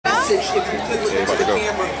message, if you could look into the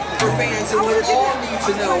camera, for fans and what all need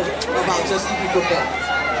to know about Tuskegee football.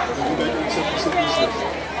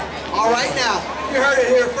 All right, now, you heard it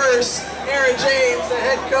here first. Aaron James, the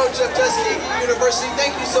head coach of Tuskegee University,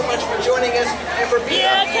 thank you so much for joining us and for being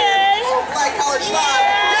here on Black College Live.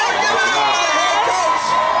 Y'all give it up for the head coach.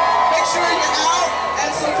 Make sure you're out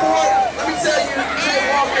and support. Let me tell you, Jay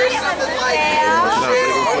Walker is something like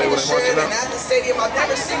and at the stadium. I've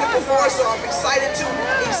never seen it before, so I'm excited to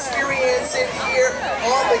experience it here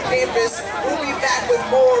on the campus. We'll be back with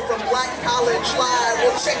more from Black College Live.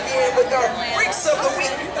 We'll check in with our Freaks of the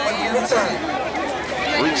Week when we return.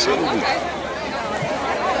 Freaks of the Week.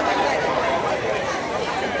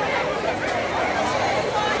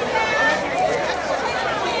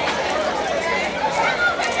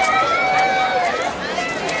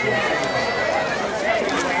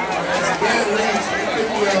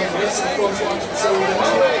 Of course, watching so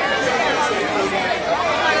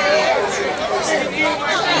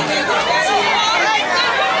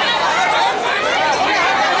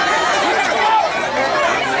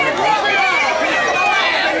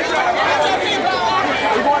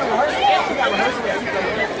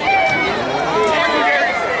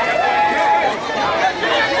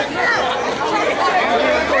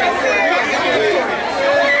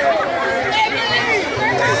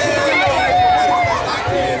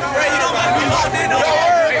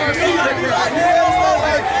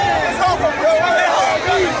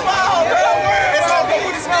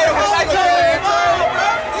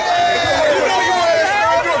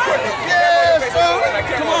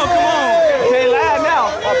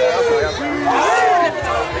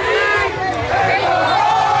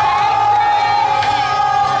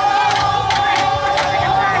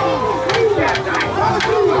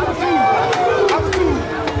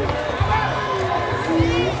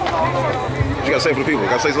Say for the people.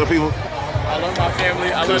 Gotta say something to the people. I love my family.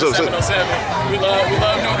 I love 707. We love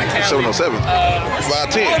Northern County. 707.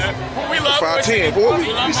 510. We love 510, boy.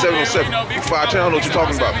 We 707. 510. I don't know what you're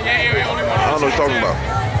talking about. I don't know what you're talking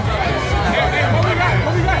about.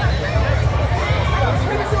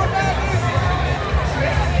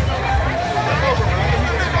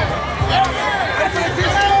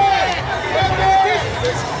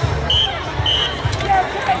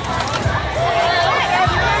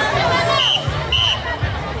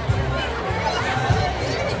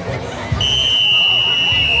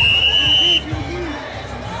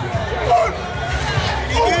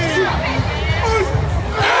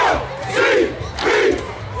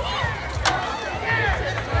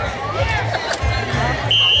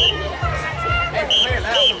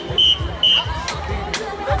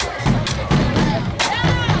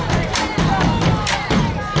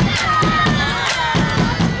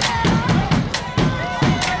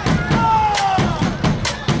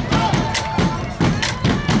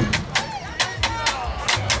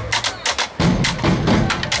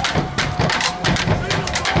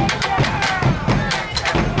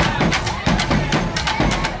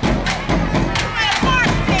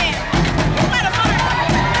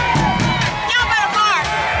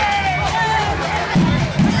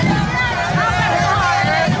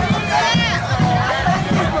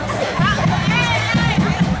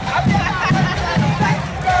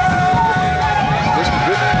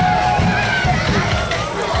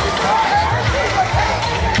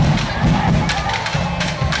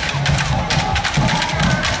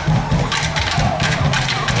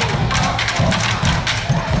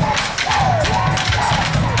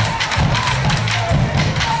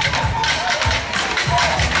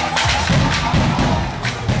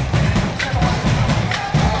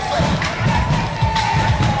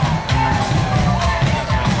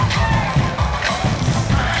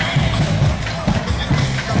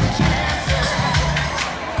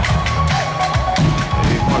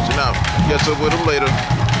 Catch up with him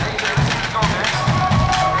later.